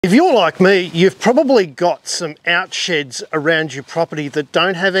If you're like me, you've probably got some outsheds around your property that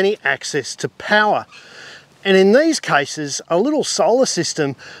don't have any access to power. And in these cases, a little solar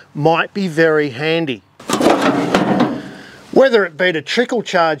system might be very handy. Whether it be to trickle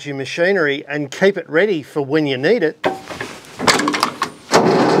charge your machinery and keep it ready for when you need it,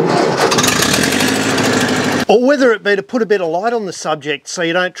 or whether it be to put a bit of light on the subject so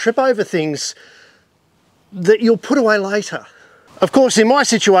you don't trip over things that you'll put away later. Of course, in my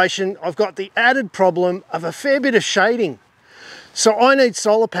situation, I've got the added problem of a fair bit of shading. So I need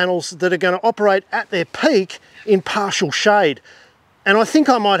solar panels that are going to operate at their peak in partial shade. And I think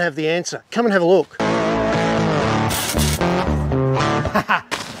I might have the answer. Come and have a look.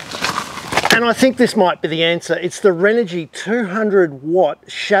 And I think this might be the answer. It's the Renogy 200W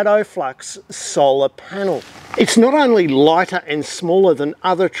ShadowFlux solar panel. It's not only lighter and smaller than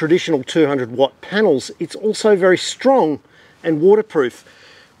other traditional 200W panels, it's also very strong and waterproof,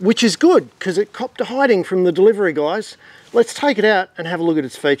 which is good because it copped a hiding from the delivery guys. Let's take it out and have a look at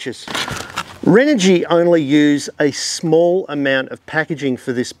its features. Renogy only use a small amount of packaging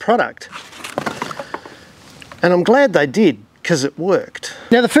for this product, and I'm glad they did because it worked.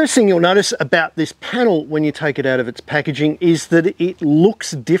 Now, the first thing you'll notice about this panel when you take it out of its packaging is that it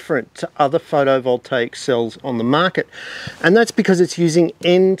looks different to other photovoltaic cells on the market, and that's because it's using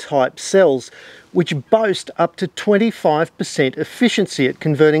N-type cells, which boast up to 25% efficiency at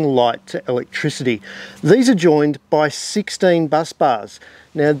converting light to electricity. These are joined by 16 bus bars.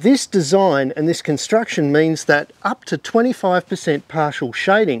 Now, this design and this construction means that up to 25% partial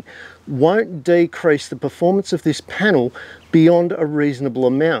shading won't decrease the performance of this panel beyond a reasonable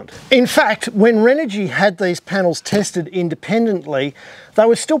amount. In fact, when Renogy had these panels tested independently, they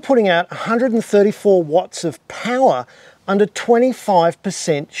were still putting out 134 watts of power under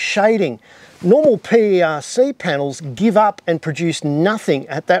 25% shading. Normal PERC panels give up and produce nothing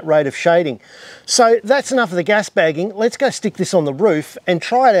at that rate of shading. So that's enough of the gas bagging. Let's go stick this on the roof and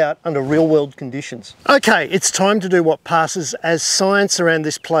try it out under real world conditions. Okay, it's time to do what passes as science around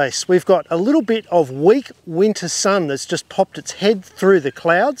this place. We've got a little bit of weak winter sun that's just popped its head through the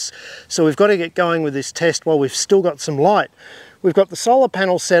clouds. So we've got to get going with this test while we've still got some light. We've got the solar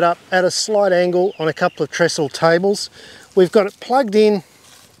panel set up at a slight angle on a couple of trestle tables. We've got it plugged in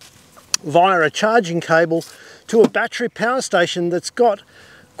via a charging cable to a battery power station that's got,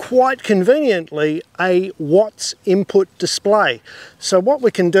 quite conveniently, a watts input display. So what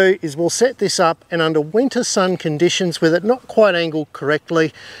we can do is we'll set this up, and under winter sun conditions with it not quite angled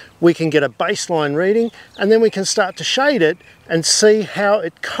correctly, we can get a baseline reading, and then we can start to shade it and see how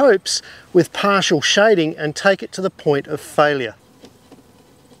it copes with partial shading and take it to the point of failure.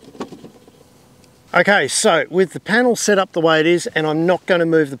 Okay, so with the panel set up the way it is, and I'm not going to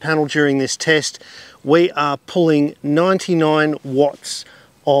move the panel during this test, we are pulling 99 watts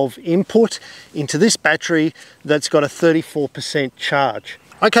of input into this battery that's got a 34% charge.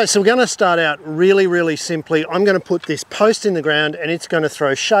 Okay, so we're going to start out really simply. I'm going to put this post in the ground and it's going to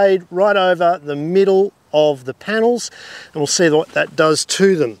throw shade right over the middle of the panels, and we'll see what that does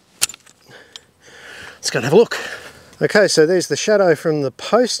to them. Let's go and have a look. Okay, so there's the shadow from the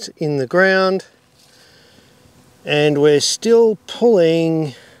post in the ground, and we're still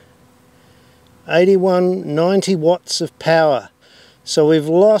pulling 90 watts of power. So we've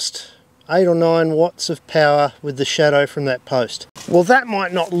lost 8 or 9 watts of power with the shadow from that post. Well, that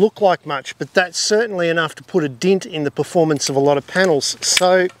might not look like much, but that's certainly enough to put a dent in the performance of a lot of panels.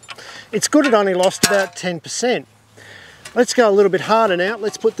 So it's good it only lost about 10%. Let's go a little bit harder now.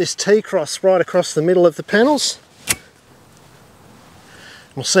 Let's put this T-cross right across the middle of the panels.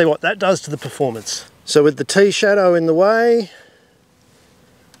 We'll see what that does to the performance. So with the T-shadow in the way,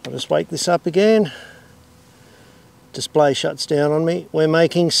 I'll just wake this up again. Display shuts down on me. We're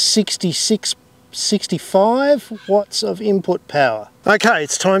making 65 watts of input power. Okay,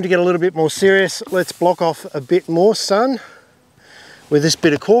 it's time to get a little bit more serious. Let's block off a bit more sun with this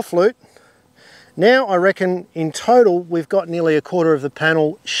bit of core flute. Now I reckon in total we've got nearly a quarter of the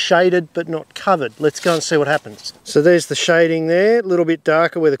panel shaded but not covered. Let's go and see what happens. So there's the shading there, a little bit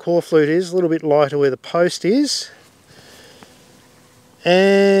darker where the core flute is, a little bit lighter where the post is.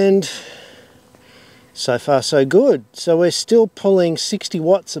 And so far so good. So we're still pulling 60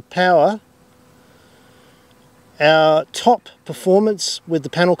 watts of power. Our top performance with the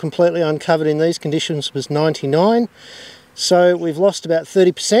panel completely uncovered in these conditions was 99. So we've lost about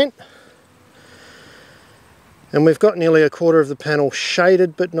 30%. And we've got nearly a quarter of the panel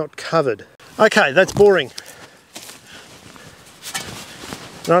shaded but not covered. Okay, that's boring.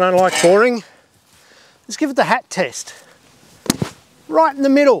 And I don't like boring. Let's give it the hat test. Right in the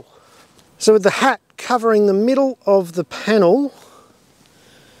middle. So with the hat covering the middle of the panel,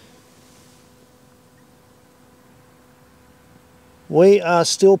 we are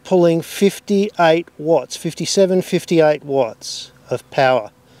still pulling 58 watts, 57, 58 watts of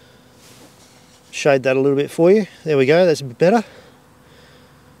power. Shade that a little bit for you. There we go, that's a bit better.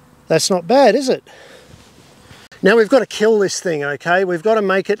 That's not bad, is it? Now we've got to kill this thing, okay? We've got to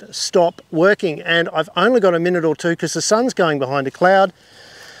make it stop working, and I've only got a minute or two because the sun's going behind a cloud.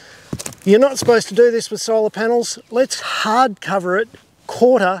 You're not supposed to do this with solar panels. Let's hard cover it,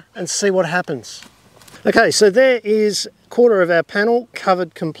 quarter, and see what happens. Okay, so there is a quarter of our panel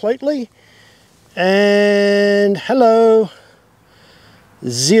covered completely, and hello,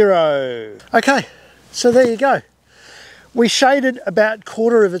 0. Okay, so there you go. We shaded about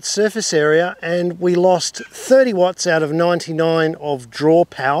quarter of its surface area and we lost 30 watts out of 99 of draw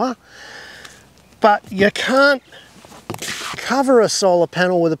power. But you can't cover a solar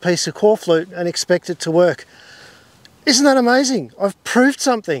panel with a piece of core flute and expect it to work. Isn't that amazing? I've proved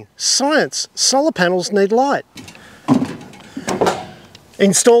something. Science. Solar panels need light.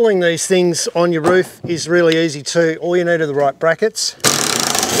 Installing these things on your roof is really easy too. All you need are the right brackets,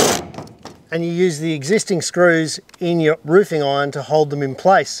 and you use the existing screws in your roofing iron to hold them in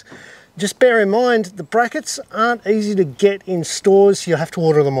place. Just bear in mind, the brackets aren't easy to get in stores. You'll have to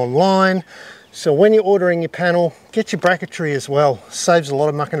order them online. So when you're ordering your panel, get your bracketry as well. Saves a lot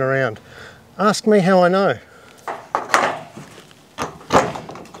of mucking around. Ask me how I know.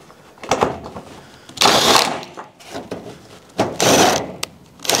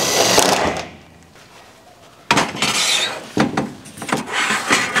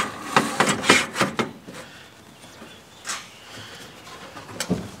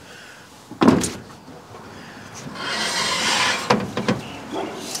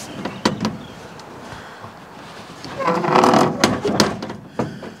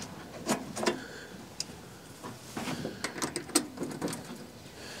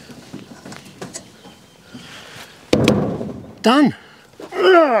 Done.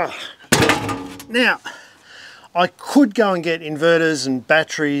 Ugh. Now, I could go and get inverters and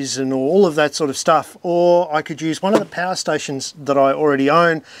batteries and all of that sort of stuff, or I could use one of the power stations that I already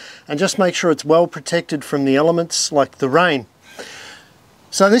own and just make sure it's well protected from the elements like the rain.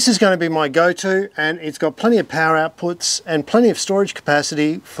 So this is going to be my go-to, and it's got plenty of power outputs and plenty of storage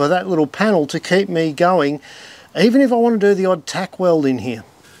capacity for that little panel to keep me going, even if I want to do the odd tack weld in here.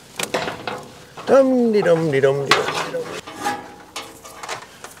 Dum-de-dum-de-dum-de-dum.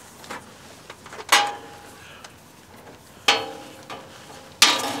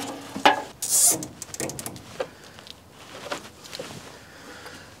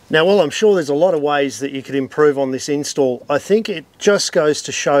 Now, while I'm sure there's a lot of ways that you could improve on this install, I think it just goes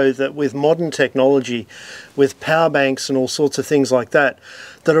to show that with modern technology, with power banks and all sorts of things like that,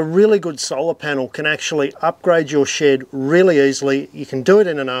 that a really good solar panel can actually upgrade your shed really easily. You can do it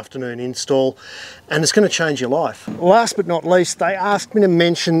in an afternoon install, and it's going to change your life. Last but not least, they asked me to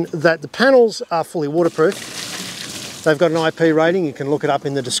mention that the panels are fully waterproof. They've got an IP rating, you can look it up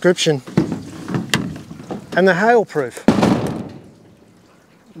in the description. And they're hailproof.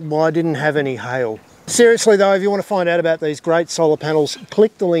 Well, I didn't have any hail. Seriously though, if you want to find out about these great solar panels,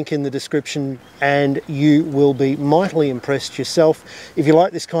 click the link in the description and you will be mightily impressed yourself. If you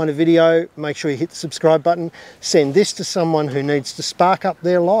like this kind of video, make sure you hit the subscribe button. Send this to someone who needs to spark up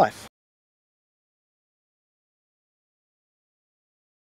their life.